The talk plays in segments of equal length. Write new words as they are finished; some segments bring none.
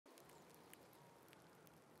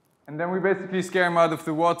And then we basically scare him out of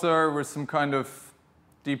the water with some kind of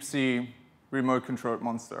deep sea remote-controlled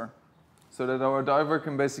monster, so that our diver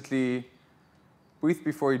can basically breathe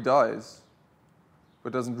before he dies,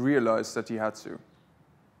 but doesn't realize that he had to.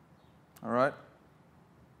 All right?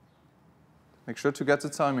 Make sure to get the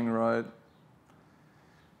timing right.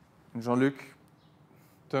 And Jean-Luc,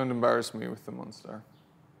 don't embarrass me with the monster.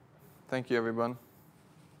 Thank you, everyone.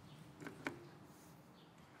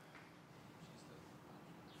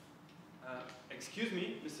 Excuse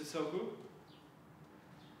me, Mr. Sokal.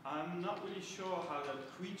 I'm not really sure how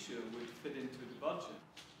that creature would fit into the budget.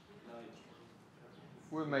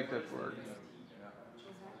 We'll make that work.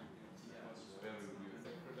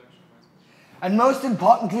 And most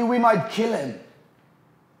importantly, we might kill him.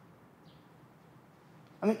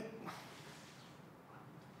 I mean,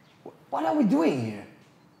 what are we doing here?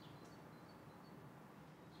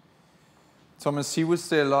 Thomas, he will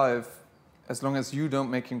stay alive as long as you don't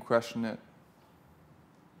make him question it.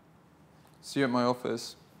 See you at my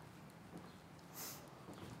office.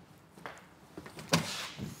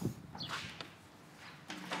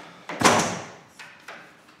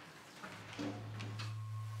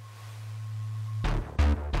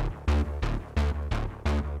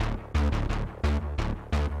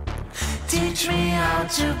 Teach me how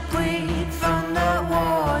to breathe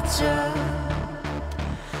underwater.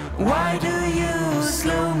 Why do you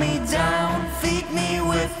slow me down? Feed me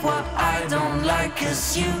with what I don't like,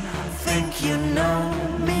 'cause you think you know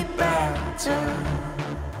me better.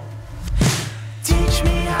 Teach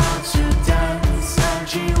me how to dance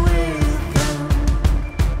Sergi with them.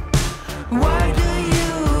 Why do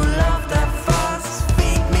you love that fast?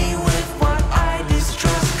 Feed me with what I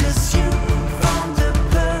distrust, 'cause you found the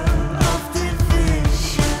pearl of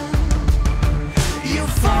division. You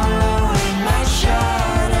following my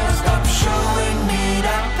shadow. Stop showing me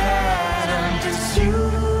that pattern, 'cause you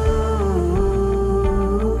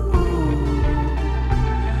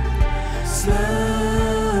slow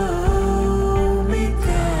me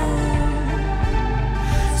down.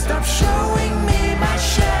 Stop showing me my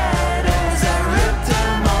shadows. I ripped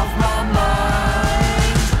them off my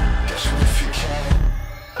mind. Catch me if you can.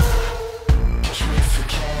 Catch me if you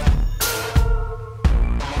can.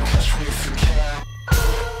 Catch me if you can.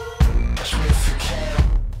 Catch me if you can.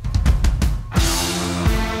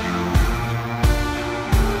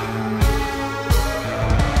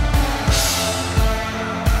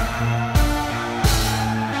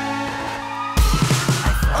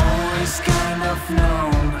 Always kind of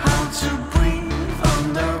known how to breathe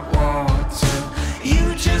underwater. You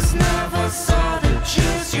just never saw the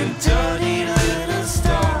juice, you dirty little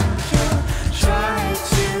stalker. Try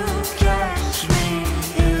to catch me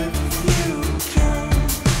if you can.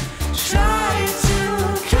 Try to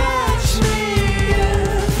catch me if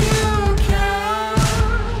you can.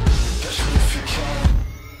 Catch me if you can.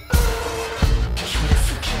 Catch me if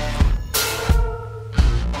you can.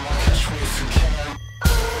 Catch me if you can.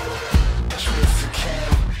 Catch me if you can. Catch me if you can.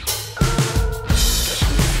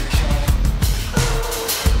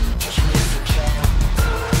 Catch me if you can. Catch me if you can.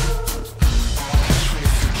 Catch me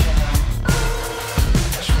if you can.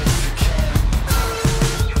 Catch me if you can.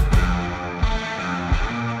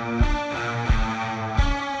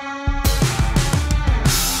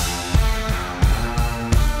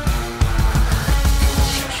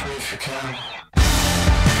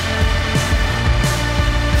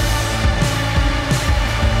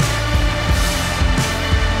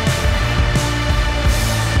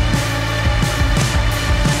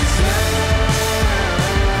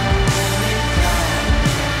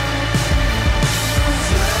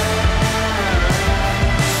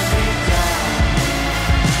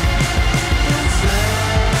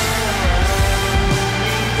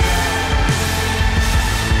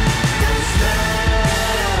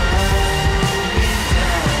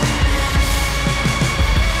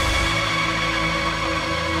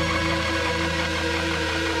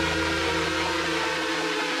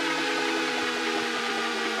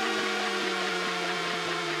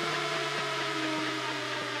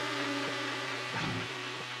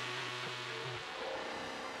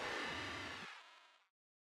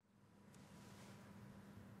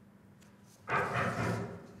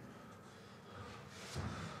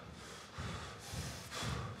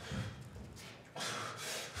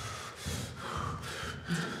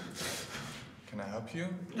 Can I help you?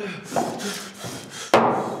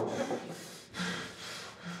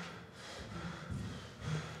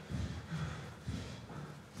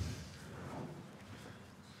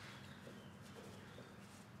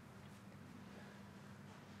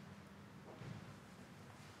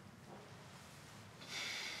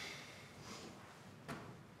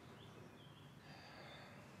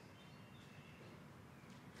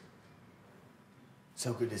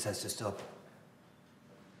 Sokal, this has to stop.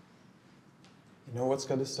 You know what's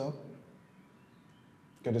gotta stop?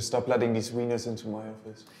 Gotta stop letting these wieners into my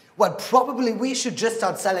office. Well, probably we should just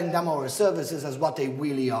start selling them our services as what they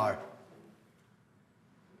really are.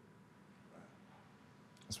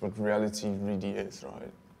 That's what reality really is,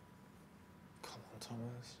 right? Come on,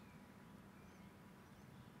 Thomas.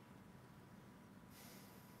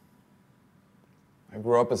 I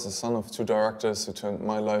grew up as the son of 2 directors who turned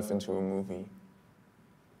my life into a movie.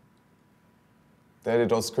 They had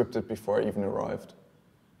it all scripted before I even arrived.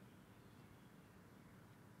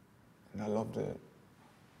 And I loved it.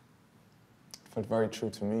 It felt very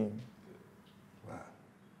true to me. Well,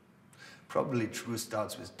 probably truth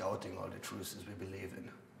starts with doubting all the truths we believe in.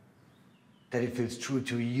 That it feels true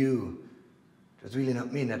to you does really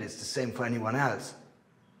not mean that it's the same for anyone else.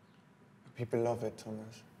 But people love it,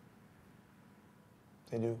 Thomas.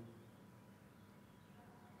 They do.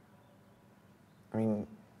 I mean,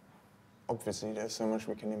 obviously there's so much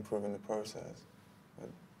we can improve in the process. But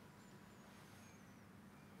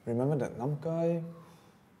remember that numb guy?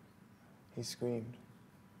 He screamed.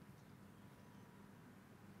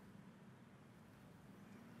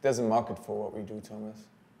 There's a market for what we do, Thomas.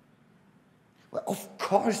 Well, of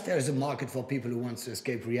course there's a market for people who want to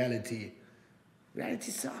escape reality.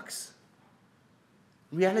 Reality sucks.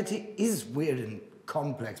 Reality is weird and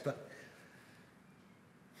complex, but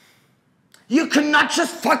you cannot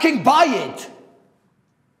just fucking buy it!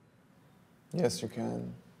 Yes, you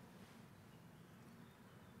can.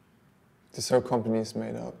 This whole company is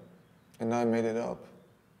made up, and I made it up.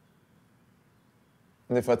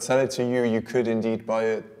 And if I tell it to you, you could indeed buy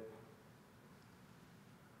it.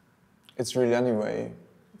 It's real anyway.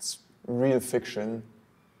 It's real fiction.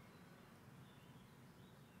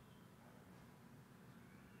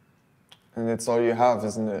 And it's all you have,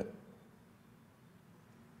 isn't it?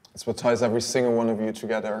 It's what ties every single one of you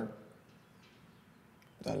together.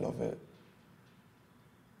 I love it.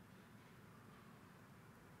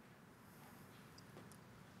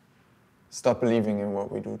 Stop believing in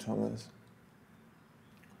what we do, Thomas.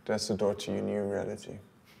 That's the door to your new reality.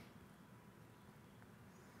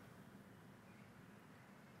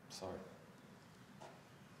 Sorry.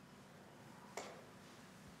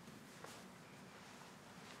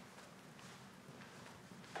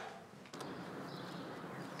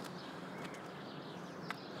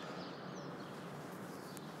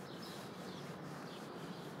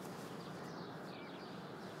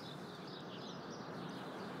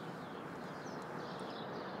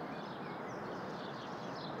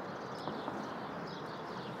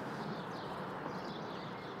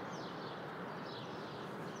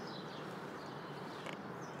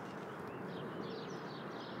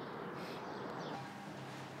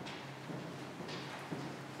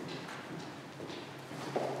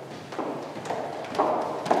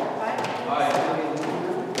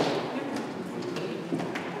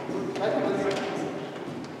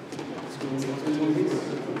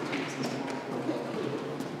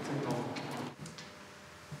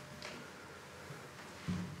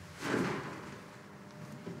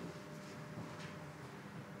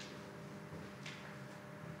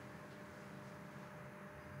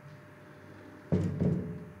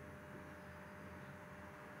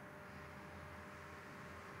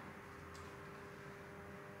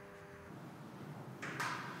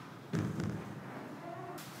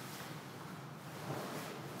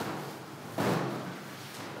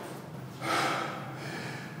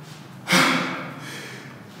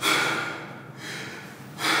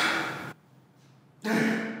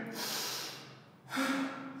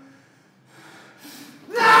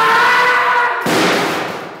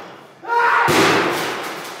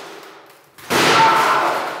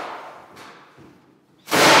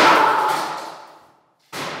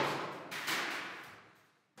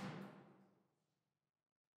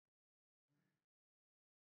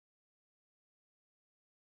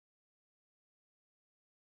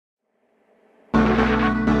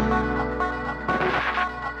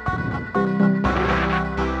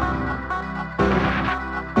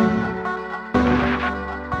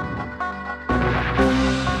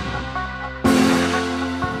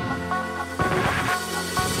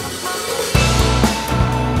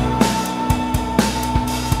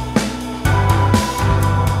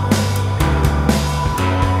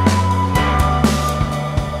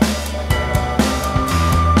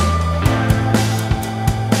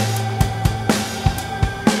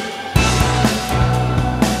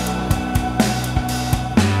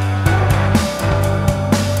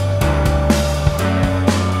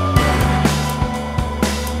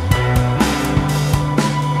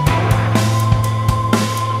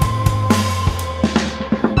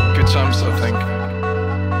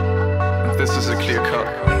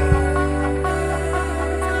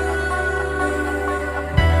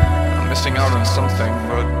 something,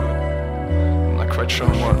 but I'm not quite sure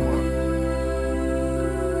what.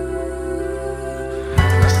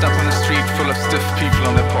 I step on the street full of stiff people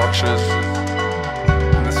on their porches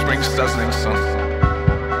in the spring's dazzling sun.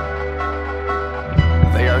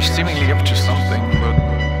 They are seemingly up to something, but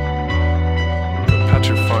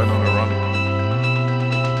petrified on the run.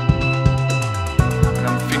 And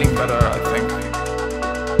I'm feeling better, I think.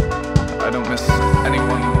 I don't miss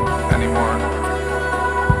anyone anymore.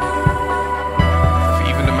 If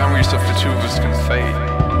even the memories of the two of us can fade,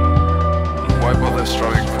 why bother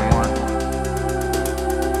striving for more?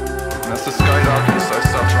 And as the sky darkens, I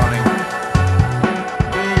start running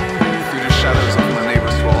through the shadows of my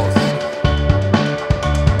neighbor's walls.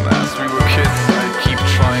 And as we were kids, I keep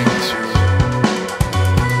trying to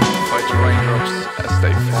fight the raindrops as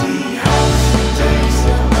they fall.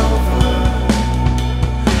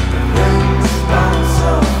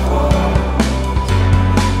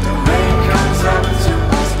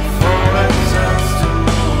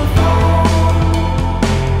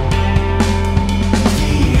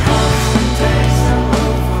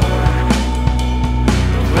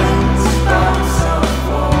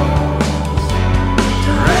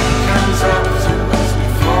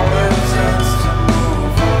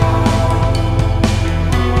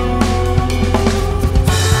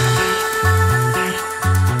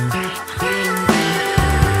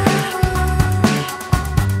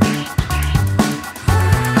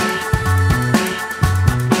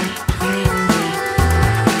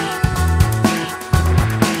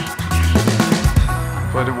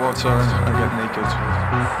 I get naked,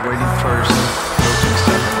 wading first, floating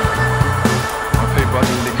second. My pale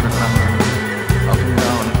body liquid memory, up and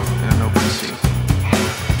down in an open sea.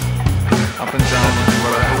 Up and down in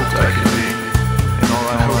what I hoped I could be, in all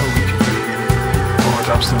I hoped we could be. All its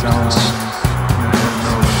ups and downs,